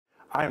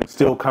I am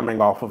still coming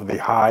off of the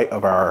high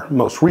of our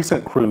most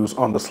recent cruise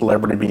on the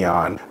Celebrity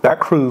Beyond. That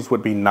cruise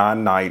would be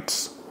 9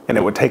 nights, and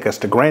it would take us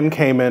to Grand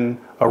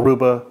Cayman,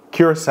 Aruba,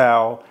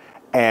 Curacao,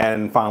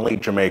 and finally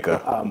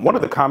Jamaica. One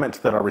of the comments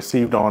that I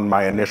received on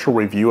my initial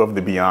review of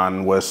the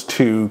Beyond was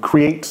to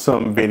create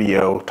some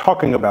video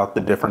talking about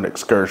the different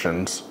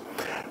excursions.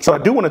 So I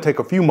do want to take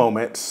a few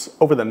moments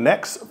over the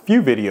next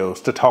few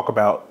videos to talk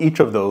about each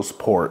of those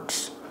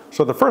ports.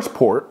 So the first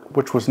port,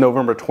 which was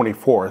November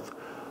 24th,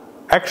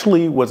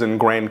 actually was in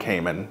Grand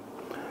Cayman.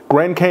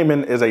 Grand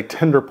Cayman is a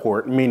tender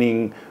port,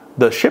 meaning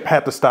the ship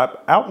had to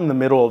stop out in the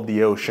middle of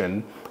the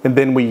ocean, and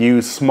then we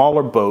used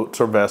smaller boats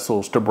or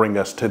vessels to bring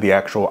us to the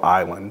actual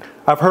island.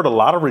 I've heard a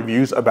lot of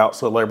reviews about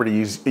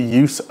Celebrity's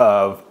use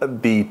of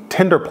the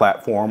tender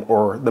platform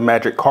or the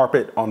magic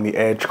carpet on the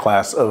Edge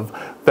class of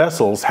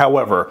vessels.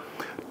 However,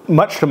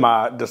 much to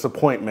my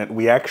disappointment,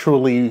 we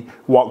actually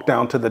walked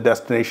down to the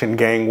destination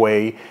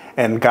gangway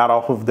and got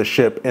off of the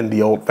ship in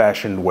the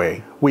old-fashioned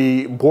way.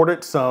 We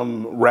boarded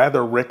some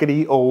rather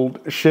rickety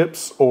old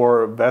ships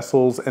or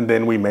vessels, and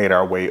then we made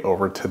our way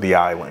over to the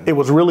island. It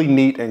was really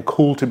neat and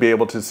cool to be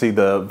able to see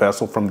the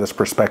vessel from this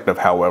perspective.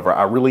 However,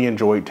 I really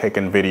enjoyed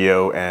taking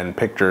video and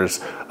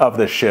pictures of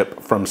the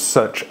ship from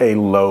such a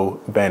low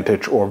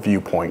vantage or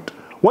viewpoint.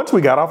 Once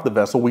we got off the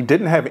vessel, we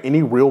didn't have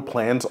any real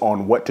plans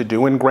on what to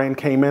do in Grand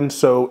Cayman,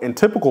 so in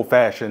typical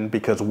fashion,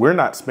 because we're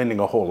not spending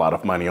a whole lot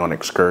of money on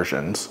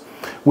excursions,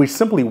 we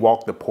simply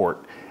walked the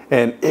port,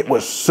 and it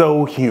was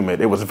so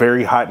humid. It was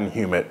very hot and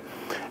humid.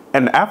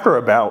 And after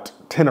about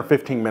 10 or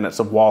 15 minutes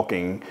of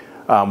walking,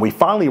 we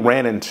finally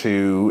ran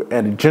into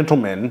a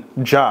gentleman,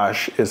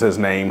 Josh is his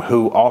name,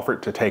 who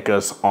offered to take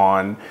us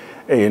on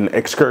an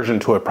excursion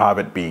to a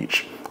private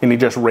beach, and he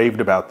just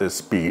raved about this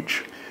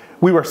beach.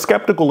 We were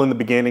skeptical in the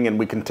beginning and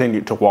we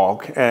continued to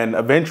walk, and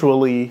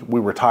eventually we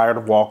were tired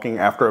of walking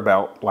after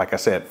about, like I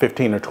said,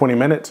 15 or 20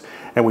 minutes,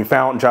 and we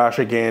found Josh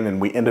again and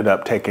we ended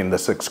up taking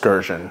this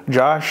excursion.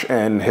 Josh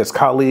and his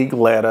colleague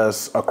led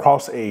us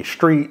across a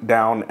street,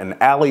 down an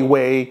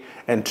alleyway,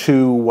 and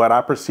to what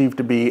I perceived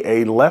to be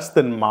a less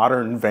than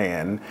modern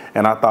van,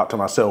 and I thought to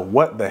myself,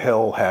 what the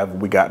hell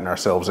have we gotten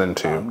ourselves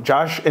into?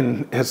 Josh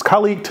and his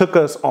colleague took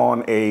us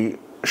on a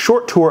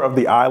short tour of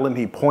the island.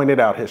 He pointed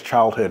out his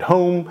childhood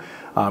home.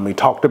 He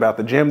talked about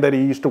the gym that he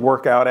used to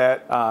work out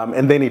at,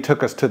 and then he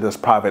took us to this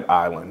private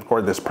island,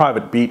 or this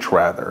private beach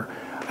rather.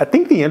 I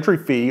think the entry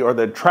fee or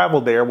the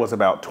travel there was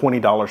about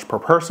 $20 per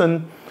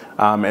person,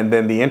 and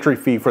then the entry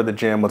fee for the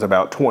gym was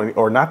about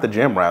or not the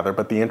gym rather,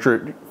 but the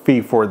entry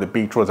fee for the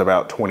beach was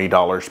about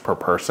 $20 per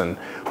person,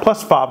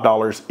 plus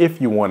 $5 if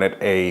you wanted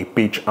a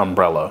beach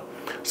umbrella.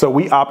 So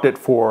we opted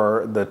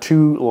for the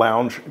 2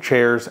 lounge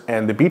chairs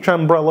and the beach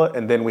umbrella,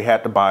 and then we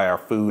had to buy our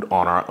food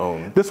on our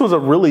own. This was a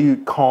really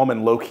calm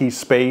and low-key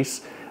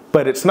space,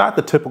 but it's not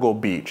the typical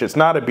beach. It's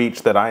not a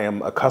beach that I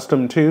am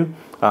accustomed to.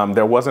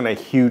 There wasn't a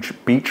huge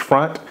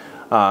beachfront.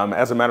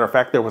 As a matter of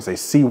fact, there was a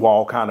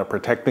seawall kind of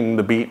protecting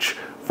the beach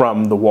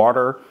from the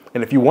water.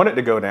 And if you wanted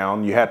to go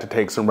down, you had to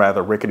take some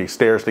rather rickety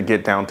stairs to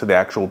get down to the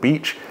actual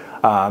beach.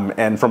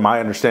 And from my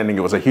understanding,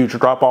 it was a huge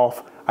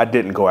drop-off. I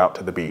didn't go out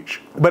to the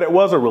beach, but it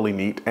was a really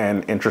neat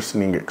and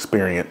interesting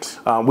experience.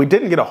 We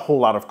didn't get a whole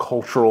lot of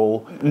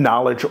cultural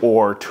knowledge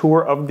or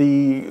tour of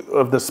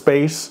the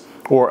space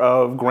or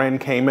of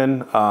Grand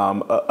Cayman,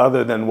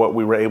 other than what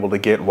we were able to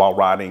get while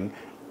riding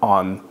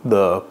on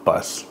the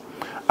bus.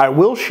 I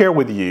will share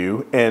with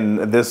you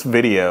in this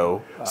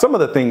video some of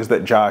the things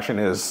that Josh and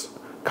his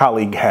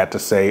colleague had to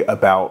say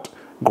about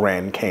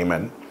Grand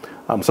Cayman.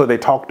 So they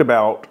talked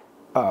about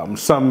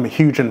some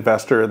huge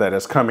investor that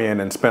has come in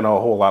and spent a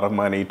whole lot of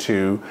money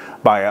to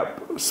buy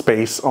up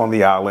space on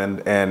the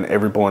island, and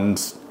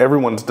everyone's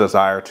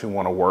desire to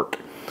want to work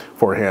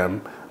for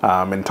him,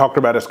 and talked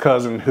about his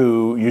cousin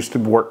who used to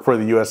work for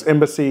the U.S.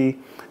 Embassy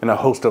and a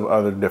host of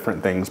other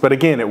different things. But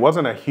again, it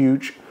wasn't a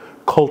huge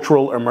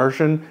cultural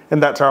immersion,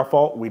 and that's our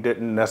fault. We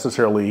didn't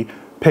necessarily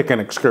pick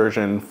an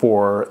excursion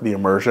for the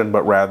immersion,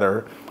 but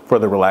rather for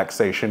the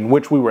relaxation,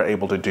 which we were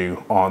able to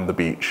do on the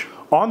beach.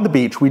 On the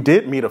beach, we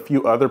did meet a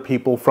few other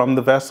people from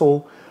the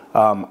vessel.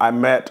 I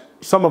met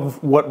some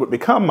of what would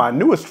become my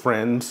newest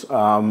friends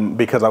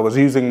because I was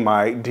using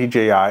my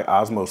DJI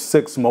Osmo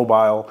 6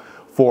 mobile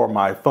for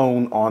my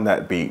phone on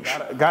that beach.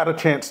 Got a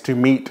chance to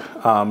meet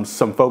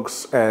some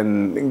folks,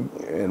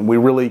 and we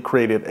really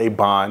created a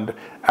bond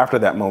after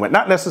that moment.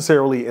 Not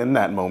necessarily in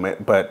that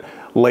moment, but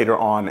later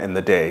on in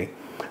the day.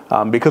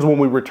 Because when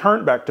we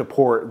returned back to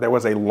port, there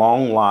was a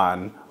long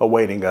line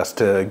awaiting us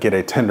to get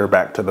a tender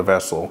back to the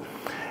vessel.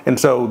 And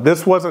so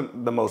this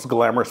wasn't the most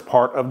glamorous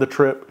part of the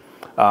trip.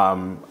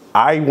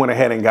 I went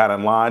ahead and got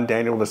in line.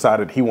 Daniel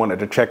decided he wanted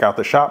to check out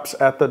the shops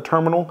at the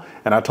terminal,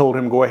 and I told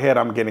him, go ahead,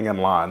 I'm getting in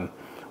line.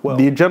 Well,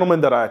 the gentleman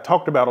that I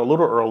talked about a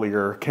little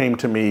earlier came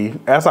to me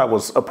as I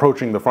was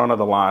approaching the front of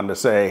the line to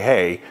say,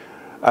 hey,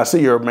 I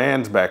see your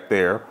man's back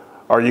there.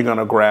 Are you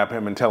gonna grab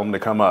him and tell him to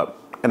come up?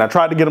 And I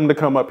tried to get him to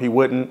come up, he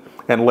wouldn't.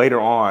 And later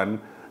on,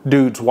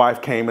 dude's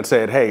wife came and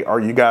said, hey, are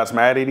you guys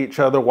mad at each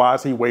other? Why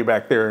is he way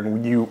back there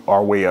and you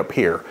are way up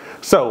here?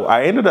 So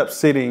I ended up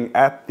sitting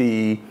at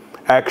the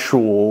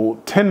actual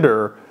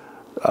tender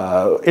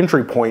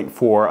entry point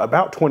for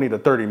about 20 to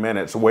 30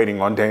 minutes waiting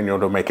on Daniel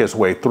to make his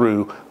way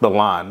through the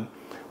line,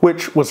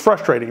 which was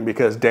frustrating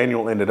because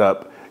Daniel ended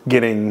up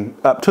getting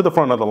up to the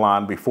front of the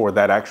line before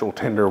that actual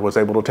tender was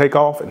able to take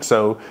off, and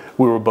so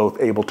we were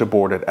both able to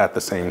board it at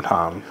the same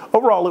time.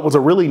 Overall, it was a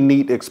really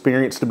neat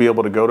experience to be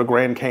able to go to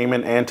Grand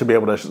Cayman and to be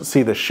able to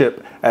see the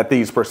ship at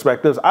these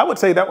perspectives. I would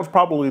say that was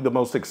probably the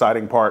most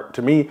exciting part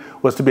to me,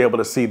 was to be able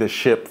to see the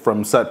ship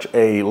from such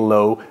a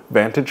low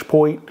vantage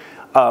point.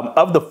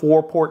 Of the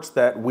 4 ports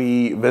that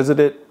we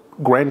visited,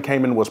 Grand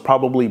Cayman was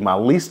probably my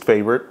least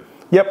favorite.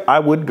 Yep, I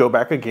would go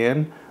back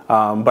again,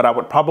 but I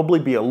would probably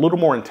be a little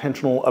more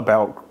intentional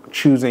about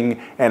choosing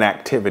an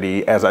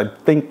activity, as I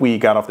think we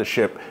got off the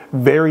ship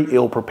very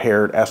ill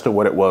prepared as to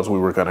what it was we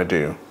were going to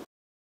do.